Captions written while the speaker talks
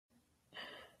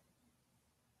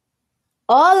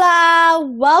Hola!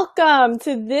 Welcome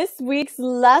to this week's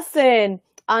lesson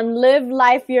on Live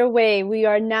Life Your Way. We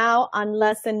are now on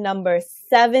lesson number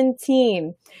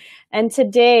 17. And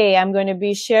today I'm going to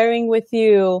be sharing with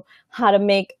you how to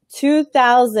make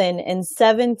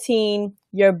 2017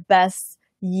 your best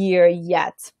year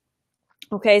yet.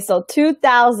 Okay, so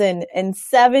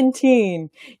 2017,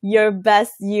 your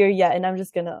best year yet. And I'm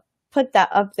just going to put that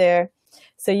up there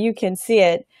so you can see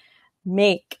it.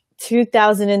 Make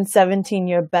 2017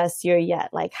 your best year yet.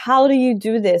 Like, how do you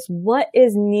do this? What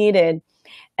is needed?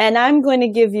 And I'm going to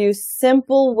give you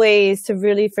simple ways to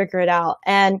really figure it out.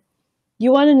 And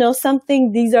you want to know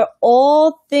something? These are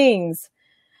all things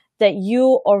that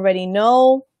you already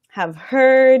know, have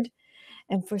heard,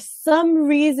 and for some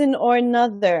reason or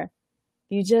another,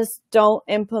 you just don't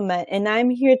implement. And I'm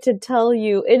here to tell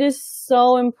you it is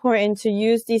so important to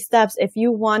use these steps if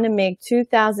you want to make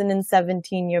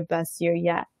 2017 your best year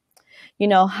yet. You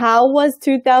know, how was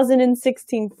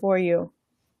 2016 for you,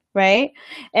 right?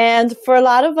 And for a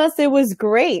lot of us, it was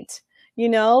great,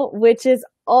 which is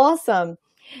awesome.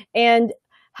 And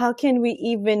how can we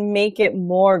even make it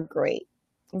more great,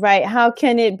 right? How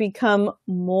can it become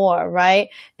more, right?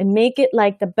 And make it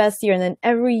like the best year. And then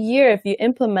every year, if you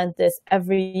implement this,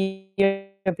 every year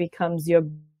becomes your.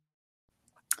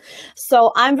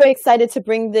 So I'm very excited to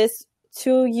bring this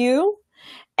to you.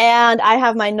 And I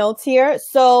have my notes here.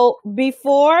 So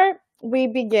before we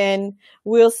begin,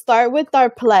 we'll start with our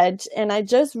pledge. And I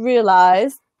just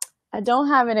realized I don't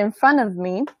have it in front of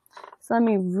me. So let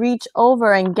me reach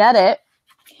over and get it.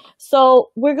 So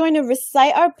we're going to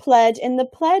recite our pledge. And the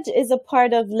pledge is a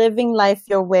part of living life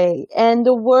your way. And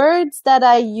the words that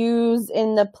I use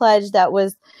in the pledge that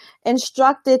was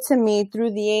instructed to me through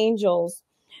the angels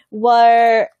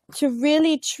were to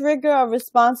really trigger a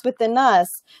response within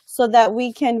us so that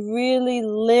we can really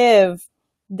live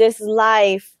this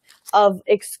life of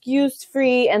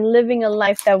excuse-free and living a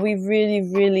life that we really,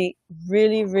 really,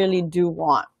 really, really do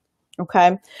want.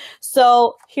 Okay,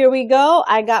 so here we go.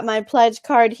 I got my pledge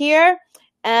card here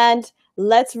and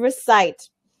let's recite.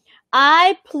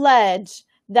 I pledge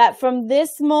that from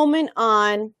this moment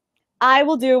on, I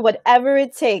will do whatever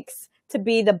it takes to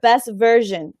be the best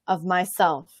version of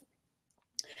myself.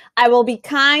 I will be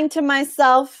kind to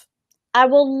myself. I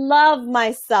will love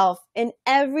myself in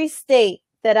every state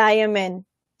that I am in.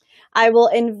 I will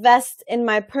invest in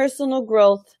my personal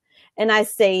growth, and I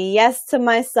say yes to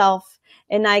myself,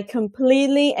 and I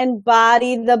completely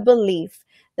embody the belief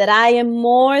that I am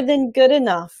more than good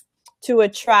enough to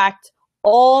attract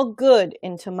all good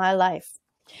into my life.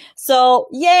 So,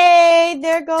 yay,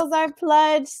 there goes our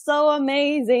pledge. So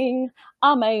amazing,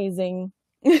 amazing.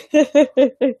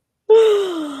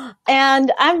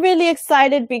 And I'm really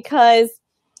excited because,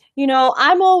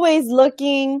 I'm always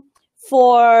looking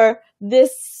for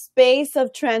this space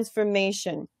of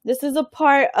transformation. This is a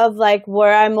part of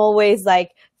where I'm always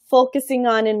focusing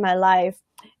on in my life.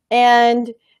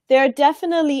 And there are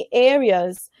definitely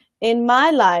areas in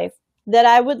my life that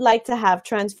I would like to have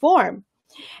transform.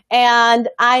 And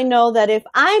I know that if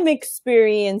I'm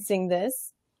experiencing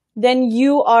this, then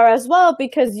you are as well,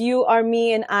 because you are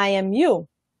me and I am you.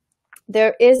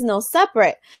 There is no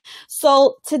separate.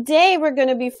 So today we're going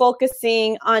to be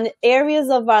focusing on areas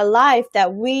of our life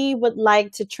that we would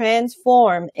like to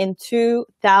transform in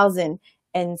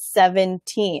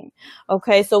 2017.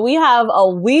 Okay, so we have a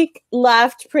week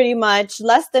left, pretty much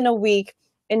less than a week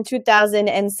in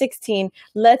 2016.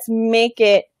 Let's make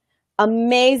it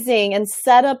amazing and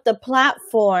set up the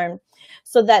platform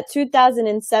so that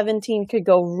 2017 could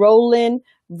go rolling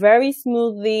very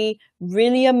smoothly,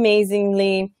 really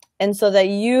amazingly. And so that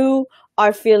you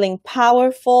are feeling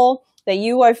powerful, that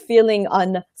you are feeling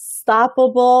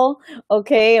unstoppable,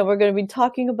 okay? And we're going to be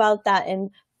talking about that in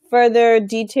further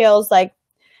details. Like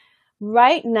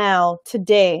right now,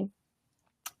 today,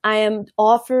 I am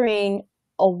offering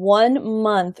a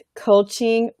 1-month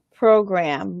coaching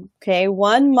program, okay?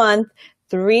 1 month,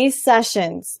 3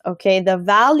 sessions, okay? The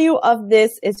value of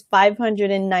this is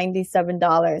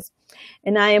 $597.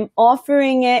 And I am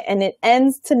offering it, and it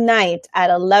ends tonight at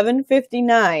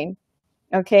 11:59.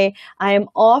 Okay, I am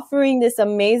offering this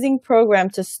amazing program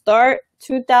to start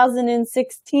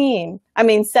 17,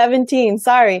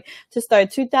 to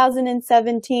start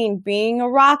 2017 being a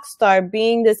rock star,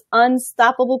 being this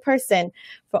unstoppable person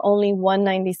for only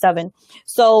 $197.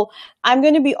 So I'm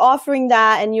going to be offering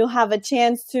that, and you'll have a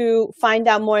chance to find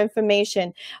out more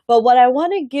information. But what I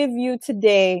want to give you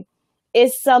today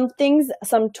is some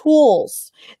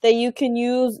tools that you can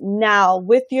use now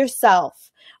with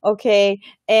yourself, okay?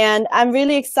 And I'm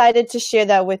really excited to share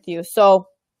that with you. So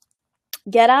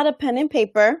get out a pen and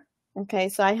paper, Okay,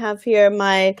 so I have here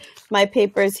my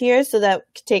papers here so that I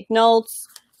can take notes,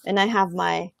 and I have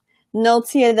my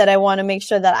notes here that I want to make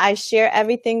sure that I share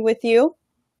everything with you.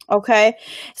 Okay,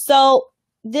 so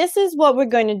this is what we're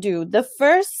going to do. The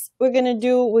first we're going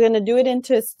to do it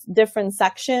into different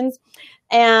sections,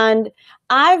 and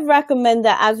I recommend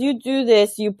that as you do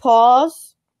this, you pause.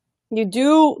 You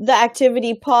do the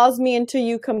activity, pause me until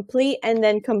you complete, and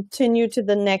then continue to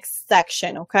the next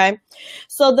section, okay?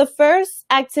 So the first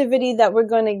activity that we're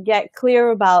going to get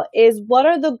clear about is what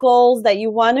are the goals that you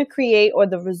want to create or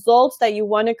the results that you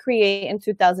want to create in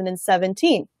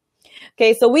 2017.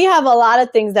 Okay, so we have a lot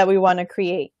of things that we want to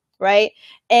create, right?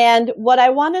 And what I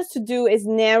want us to do is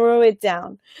narrow it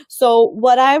down. So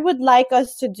what I would like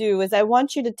us to do is I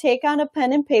want you to take out a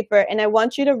pen and paper, and I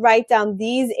want you to write down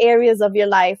these areas of your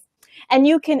life. And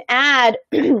you can add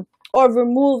or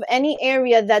remove any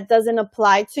area that doesn't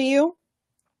apply to you.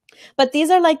 But these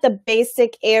are like the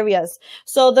basic areas.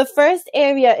 So the first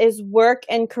area is work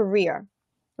and career,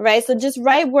 right? So just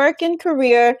write work and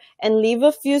career and leave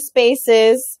a few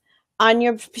spaces on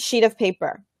your sheet of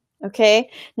paper. Okay.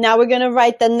 Now we're going to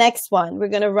write the next one. We're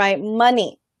going to write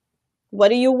money. What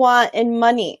do you want in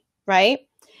money, right?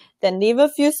 Then leave a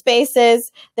few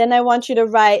spaces. Then I want you to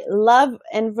write love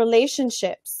and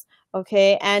relationships.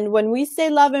 Okay. And when we say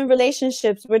love and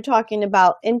relationships, we're talking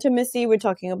about intimacy. We're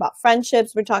talking about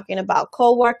friendships. We're talking about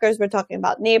coworkers. We're talking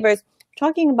about neighbors. We're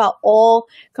talking about all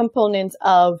components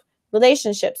of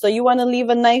relationships. So you want to leave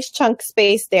a nice chunk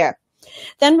space there.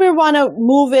 Then we want to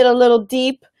move it a little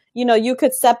deep. You know, you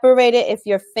could separate it if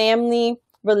your family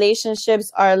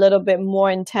relationships are a little bit more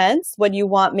intense. What you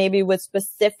want maybe with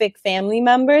specific family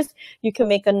members, you can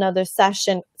make another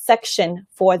section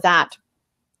for that.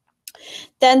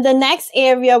 Then the next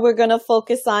area we're going to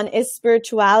focus on is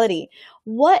spirituality.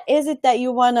 What is it that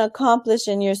you want to accomplish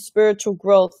in your spiritual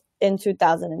growth in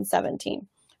 2017?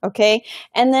 Okay.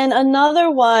 And then another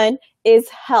one is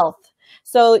health.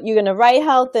 So you're going to write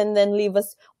health and then leave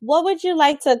us. What would you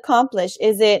like to accomplish?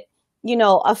 Is it, you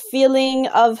know, a feeling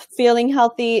of feeling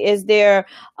healthy? Is there,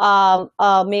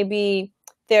 maybe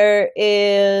there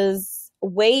is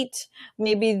weight?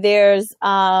 Maybe there's,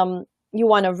 you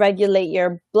want to regulate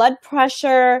your blood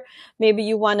pressure. Maybe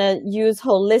you want to use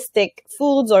holistic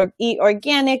foods or eat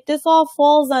organic. This all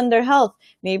falls under health.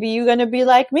 Maybe you're going to be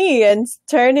like me and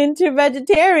turn into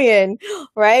vegetarian,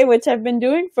 right? Which I've been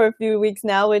doing for a few weeks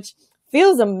now, which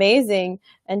feels amazing.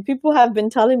 And people have been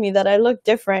telling me that I look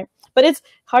different, but it's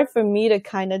hard for me to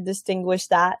kind of distinguish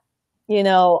that. You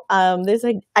know, there's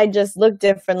like, I just look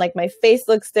different, like my face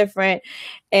looks different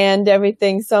and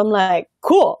everything. So I'm like,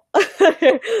 cool.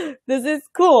 This is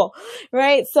cool.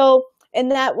 Right. So, and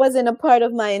that wasn't a part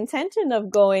of my intention of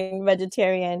going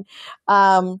vegetarian.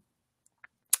 But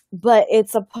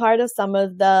it's a part of some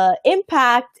of the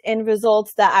impact and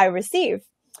results that I receive.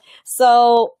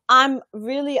 So I'm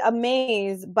really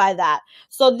amazed by that.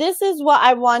 So this is what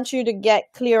I want you to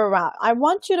get clear about. I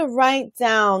want you to write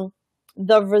down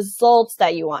the results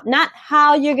that you want, not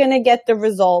how you're going to get the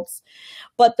results,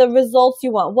 but the results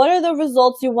you want. What are the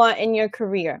results you want in your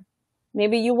career?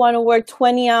 Maybe you want to work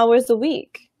 20 hours a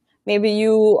week. Maybe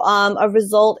you, a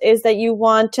result is that you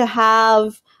want to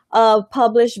have a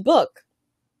published book.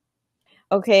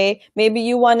 Okay. Maybe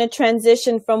you want to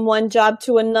transition from one job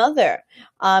to another,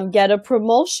 get a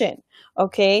promotion.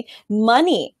 Okay.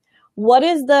 Money. What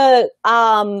is the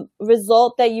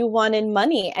result that you want in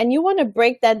money? And you want to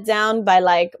break that down by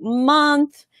like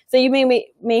month. So you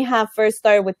may have first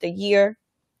start with the year.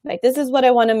 Like, this is what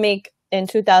I want to make in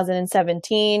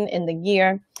 2017 in the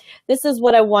year. This is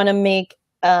what I want to make.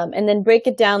 And then break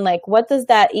it down. Like, what does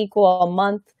that equal a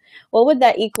month? What would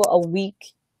that equal a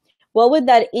week? What would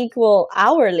that equal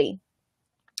hourly?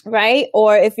 Right?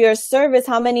 Or if you're a service,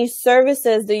 how many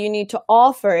services do you need to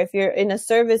offer? If you're in a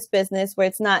service business where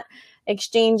it's not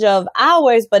exchange of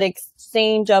hours, but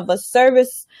exchange of a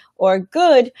service or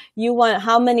good, you want,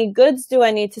 how many goods do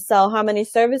I need to sell? How many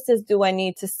services do I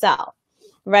need to sell?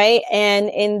 Right? And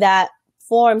in that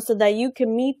form so that you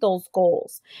can meet those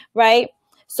goals, right?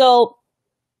 So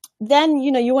then,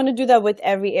 you know, you want to do that with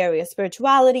every area,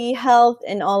 spirituality, health,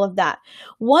 and all of that.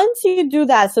 Once you do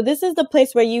that, so this is the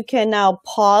place where you can now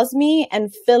pause me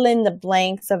and fill in the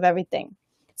blanks of everything.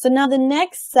 So now the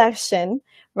next section,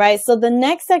 right? So the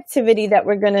next activity that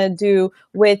we're going to do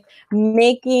with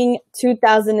making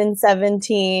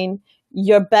 2017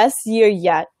 your best year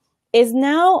yet is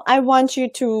now I want you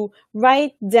to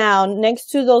write down next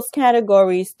to those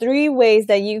categories 3 ways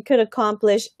that you could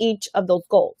accomplish each of those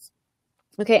goals.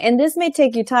 Okay, and this may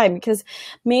take you time because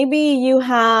maybe you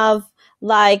have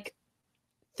like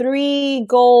 3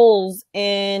 goals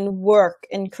in work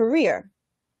and career,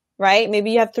 right?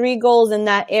 Maybe you have 3 goals in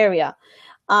that area,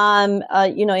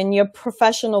 in your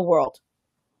professional world.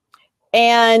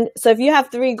 And so if you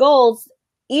have 3 goals,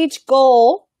 each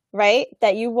goal, right,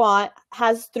 that you want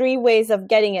has 3 ways of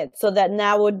getting it. So that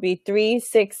now would be 3,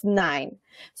 6, 9.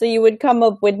 So you would come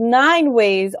up with 9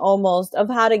 ways almost of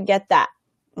how to get that.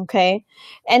 Okay.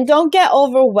 And don't get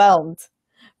overwhelmed,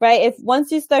 right? If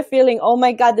once you start feeling, oh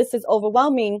my God, this is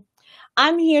overwhelming,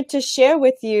 I'm here to share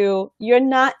with you, you're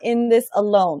not in this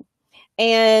alone.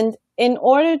 And in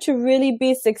order to really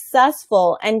be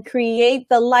successful and create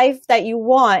the life that you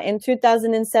want in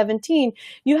 2017,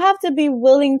 you have to be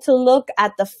willing to look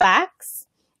at the facts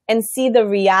and see the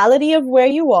reality of where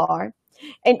you are,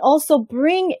 and also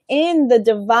bring in the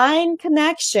divine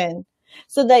connection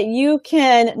so that you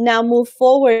can now move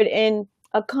forward in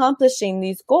accomplishing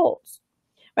these goals,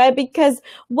 right? Because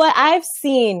what I've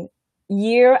seen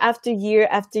year after year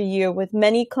after year with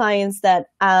many clients that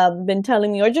have been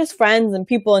telling me, or just friends and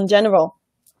people in general,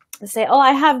 say, oh,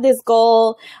 I have this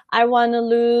goal. I want to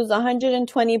lose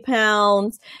 120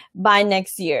 pounds by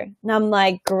next year. And I'm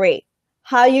like, great.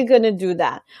 How are you going to do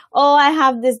that? Oh, I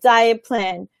have this diet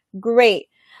plan. Great.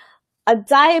 A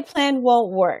diet plan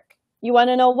won't work. You want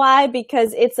to know why?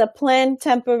 Because it's a plan,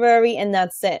 temporary, and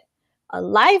that's it. A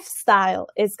lifestyle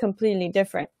is completely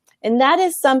different. And that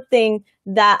is something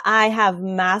that I have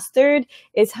mastered,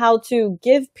 is how to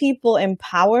give people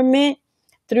empowerment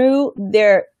through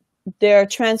their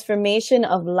transformation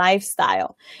of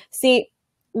lifestyle. See,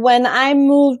 when I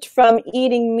moved from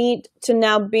eating meat to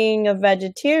now being a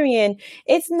vegetarian,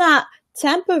 it's not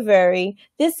temporary.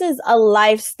 This is a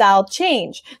lifestyle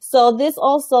change. So this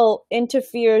also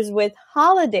interferes with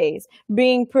holidays,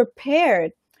 being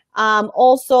prepared,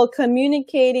 also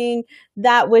communicating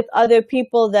that with other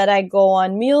people that I go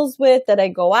on meals with, that I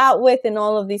go out with, and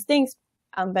all of these things.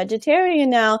 I'm vegetarian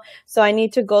now, so I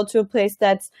need to go to a place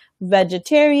that's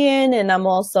vegetarian, and I'm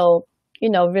also,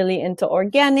 really into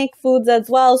organic foods as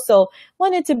well. So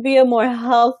want it to be a more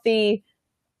healthy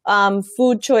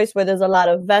food choice where there's a lot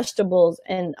of vegetables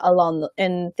and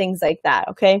things like that.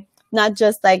 Okay. Not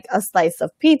just like a slice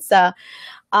of pizza,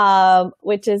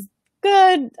 which is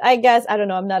good, I guess. I don't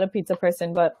know. I'm not a pizza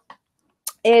person, but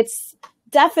it's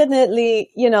definitely,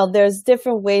 there's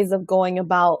different ways of going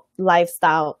about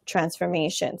lifestyle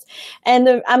transformations.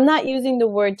 And I'm not using the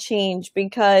word change,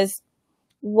 because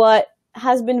what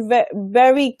has been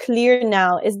very clear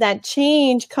now is that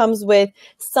change comes with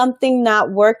something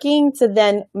not working to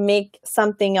then make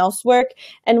something else work.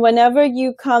 And whenever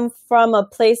you come from a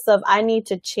place of, I need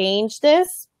to change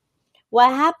this, what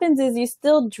happens is you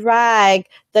still drag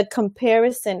the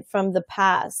comparison from the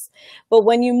past. But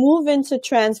when you move into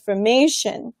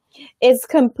transformation, it's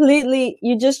completely,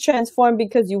 you just transform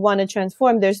because you want to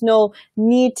transform. There's no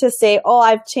need to say, oh,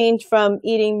 I've changed from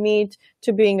eating meat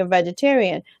to being a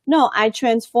vegetarian. No, I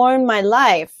transformed my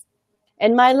life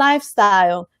and my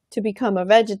lifestyle to become a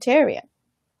vegetarian.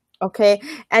 Okay.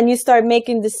 And you start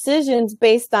making decisions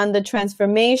based on the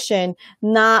transformation,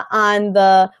 not on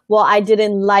well, I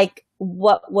didn't like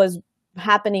what was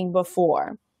happening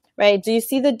before, right? Do you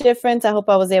see the difference? I hope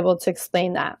I was able to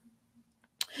explain that.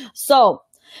 So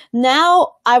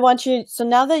now I want you, so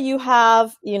now that you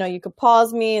have, you could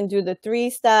pause me and do the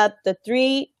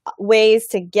 3 ways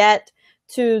to get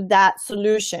to that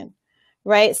solution,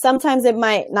 right? Sometimes it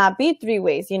might not be 3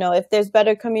 ways. If there's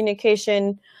better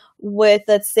communication with,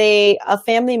 let's say, a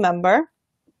family member,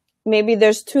 maybe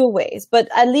there's 2 ways, but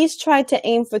at least try to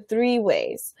aim for 3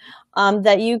 ways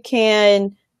that you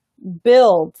can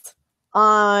build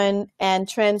on and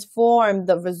transform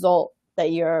the result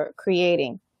that you're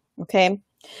creating. Okay.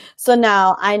 So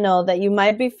now I know that you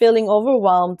might be feeling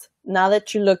overwhelmed now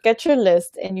that you look at your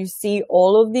list and you see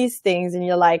all of these things and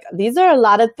you're like, these are a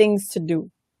lot of things to do.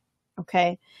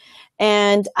 Okay.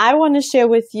 And I want to share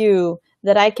with you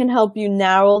that I can help you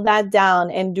narrow that down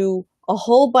and do a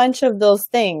whole bunch of those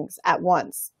things at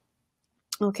once.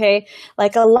 Okay.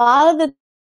 Like a lot of the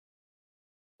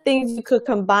things you could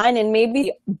combine and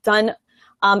maybe done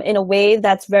in a way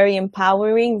that's very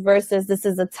empowering versus this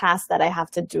is a task that I have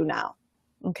to do now.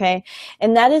 Okay.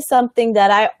 And that is something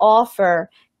that I offer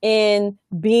in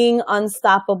Being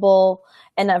Unstoppable.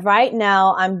 And right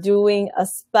now I'm doing a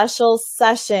special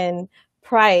session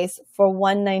price for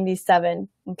 $197.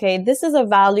 Okay. This is a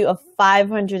value of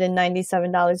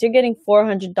 $597. You're getting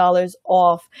 $400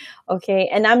 off. Okay.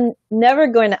 And I'm never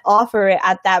going to offer it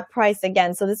at that price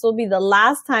again. So this will be the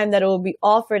last time that it will be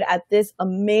offered at this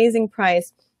amazing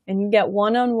price. And you get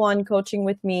one-on-one coaching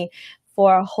with me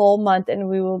for a whole month, and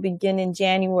we will begin in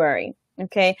January.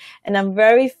 Okay. And I'm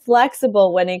very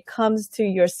flexible when it comes to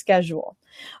your schedule.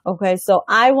 Okay, so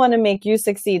I want to make you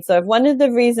succeed. So if one of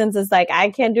the reasons is like, I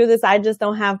can't do this, I just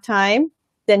don't have time,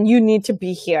 then you need to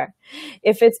be here.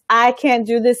 If it's, I can't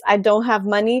do this, I don't have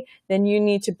money, then you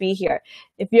need to be here.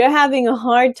 If you're having a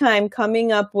hard time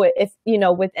coming up with, if, you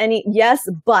know, with any yes,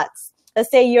 buts, let's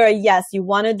say you're a yes, you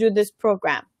want to do this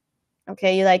program.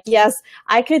 Okay, you're like, yes,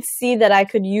 I could see that I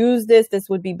could use this. This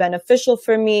would be beneficial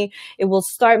for me. It will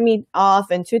start me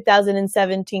off in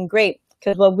 2017. Great.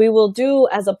 Because what we will do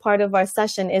as a part of our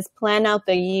session is plan out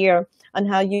the year on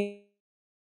how you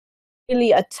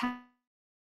really attack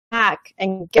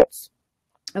and get.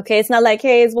 Okay, it's not like,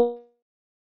 hey, it's 1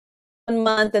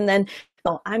 month and then,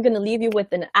 no, I'm going to leave you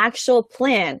with an actual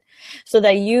plan so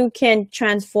that you can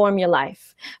transform your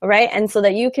life, all right? And so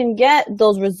that you can get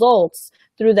those results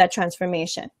through that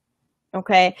transformation.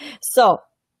 Okay, so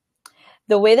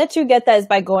the way that you get that is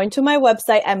by going to my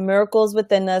website at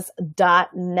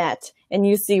miracleswithinus.net. And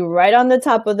you see right on the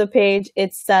top of the page,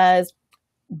 it says,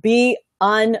 being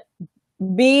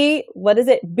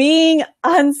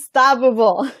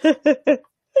unstoppable.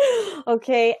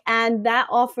 Okay, and that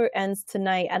offer ends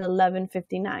tonight at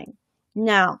 11:59.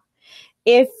 Now,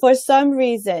 if for some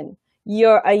reason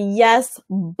you're a yes,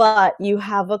 but you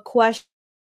have a question,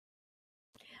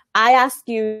 I ask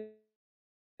you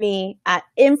me at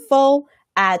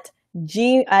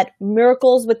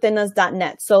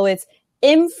info@miracleswithinus.net. So it's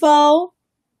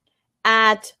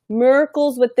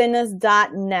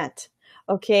info@miracleswithinus.net.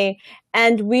 Okay.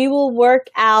 And we will work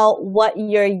out what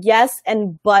your yes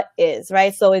and but is,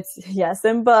 right? So it's yes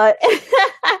and but,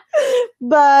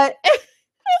 but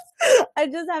I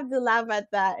just have to laugh at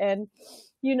that. And,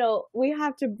 you know, we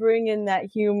have to bring in that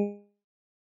humor.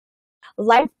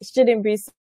 Life shouldn't be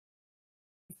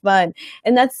fun.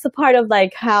 And that's the part of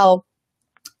like how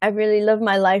I really love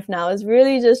my life now, is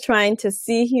really just trying to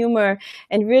see humor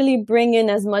and really bring in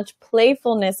as much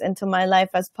playfulness into my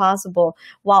life as possible,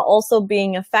 while also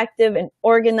being effective and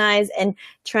organized and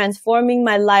transforming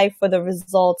my life for the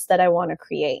results that I want to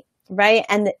create, right?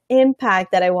 And the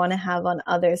impact that I want to have on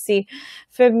others. See,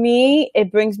 for me,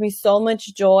 it brings me so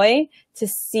much joy to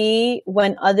see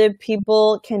when other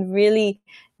people can really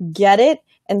get it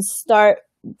and start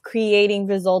creating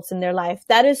results in their life.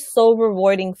 That is so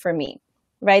rewarding for me.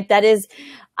 Right? That is,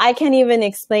 I can't even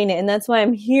explain it. And that's why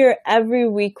I'm here every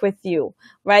week with you,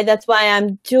 right? That's why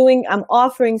I'm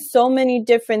offering so many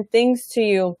different things to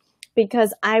you,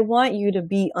 because I want you to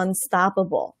be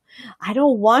unstoppable. I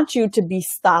don't want you to be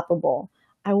stoppable.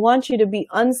 I want you to be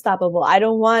unstoppable. I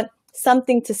don't want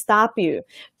something to stop you.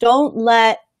 Don't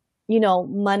let,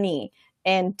 money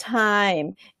and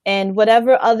time and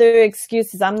whatever other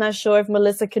excuses. I'm not sure if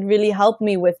Melissa could really help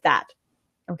me with that.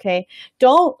 Okay.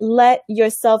 Don't let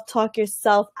yourself talk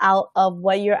yourself out of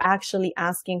what you're actually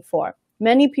asking for.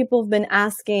 Many people have been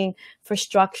asking for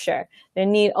structure. They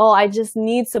need, I just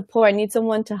need support. I need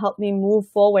someone to help me move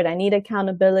forward. I need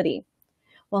accountability.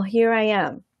 Well, here I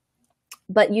am.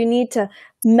 But you need to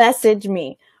message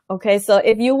me. Okay. So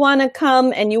if you want to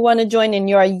come and you want to join in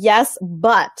your yes,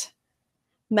 but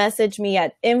message me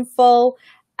at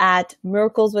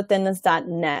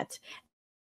info@miracleswithinus.net.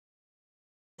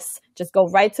 Just go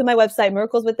right to my website,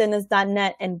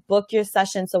 miracleswithinus.net, and book your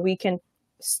session so we can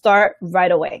start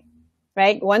right away,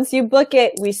 right? Once you book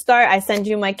it, I send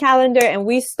you my calendar and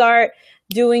we start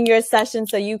doing your session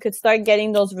so you could start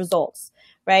getting those results,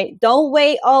 right? Don't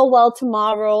wait,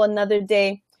 tomorrow, another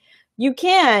day. You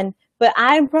can, but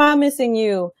I'm promising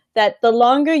you that the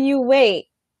longer you wait,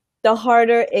 the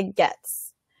harder it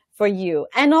gets for you.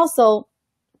 And also,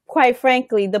 quite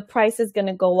frankly, the price is going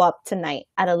to go up tonight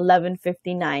at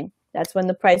 11:59. That's when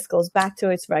the price goes back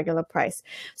to its regular price.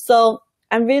 So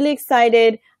I'm really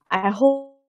excited. I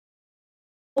hope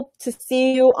to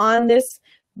see you on this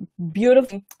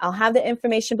beautiful. I'll have the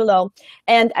information below.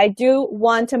 And I do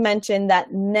want to mention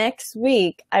that next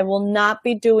week, I will not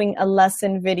be doing a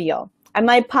lesson video. I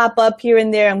might pop up here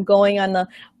and there. I'm going on a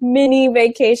mini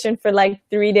vacation for like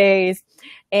 3 days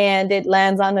and it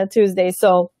lands on a Tuesday.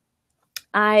 So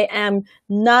I am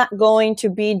not going to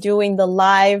be doing the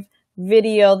live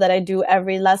video that I do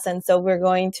every lesson. So we're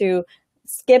going to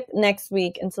skip next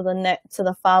week until to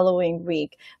the following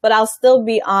week. But I'll still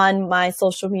be on my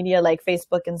social media like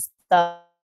Facebook and stuff.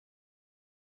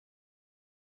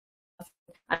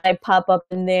 I pop up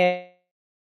in there,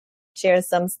 share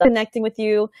some stuff, connecting with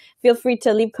you. Feel free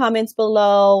to leave comments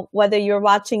below, whether you're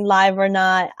watching live or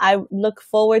not. I look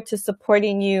forward to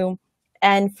supporting you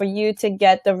and for you to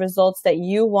get the results that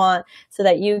you want so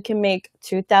that you can make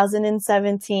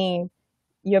 2017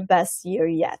 your best year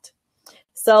yet.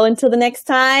 So until the next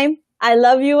time, I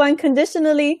love you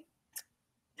unconditionally.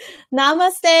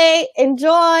 Namaste.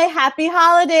 Enjoy. Happy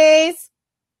holidays.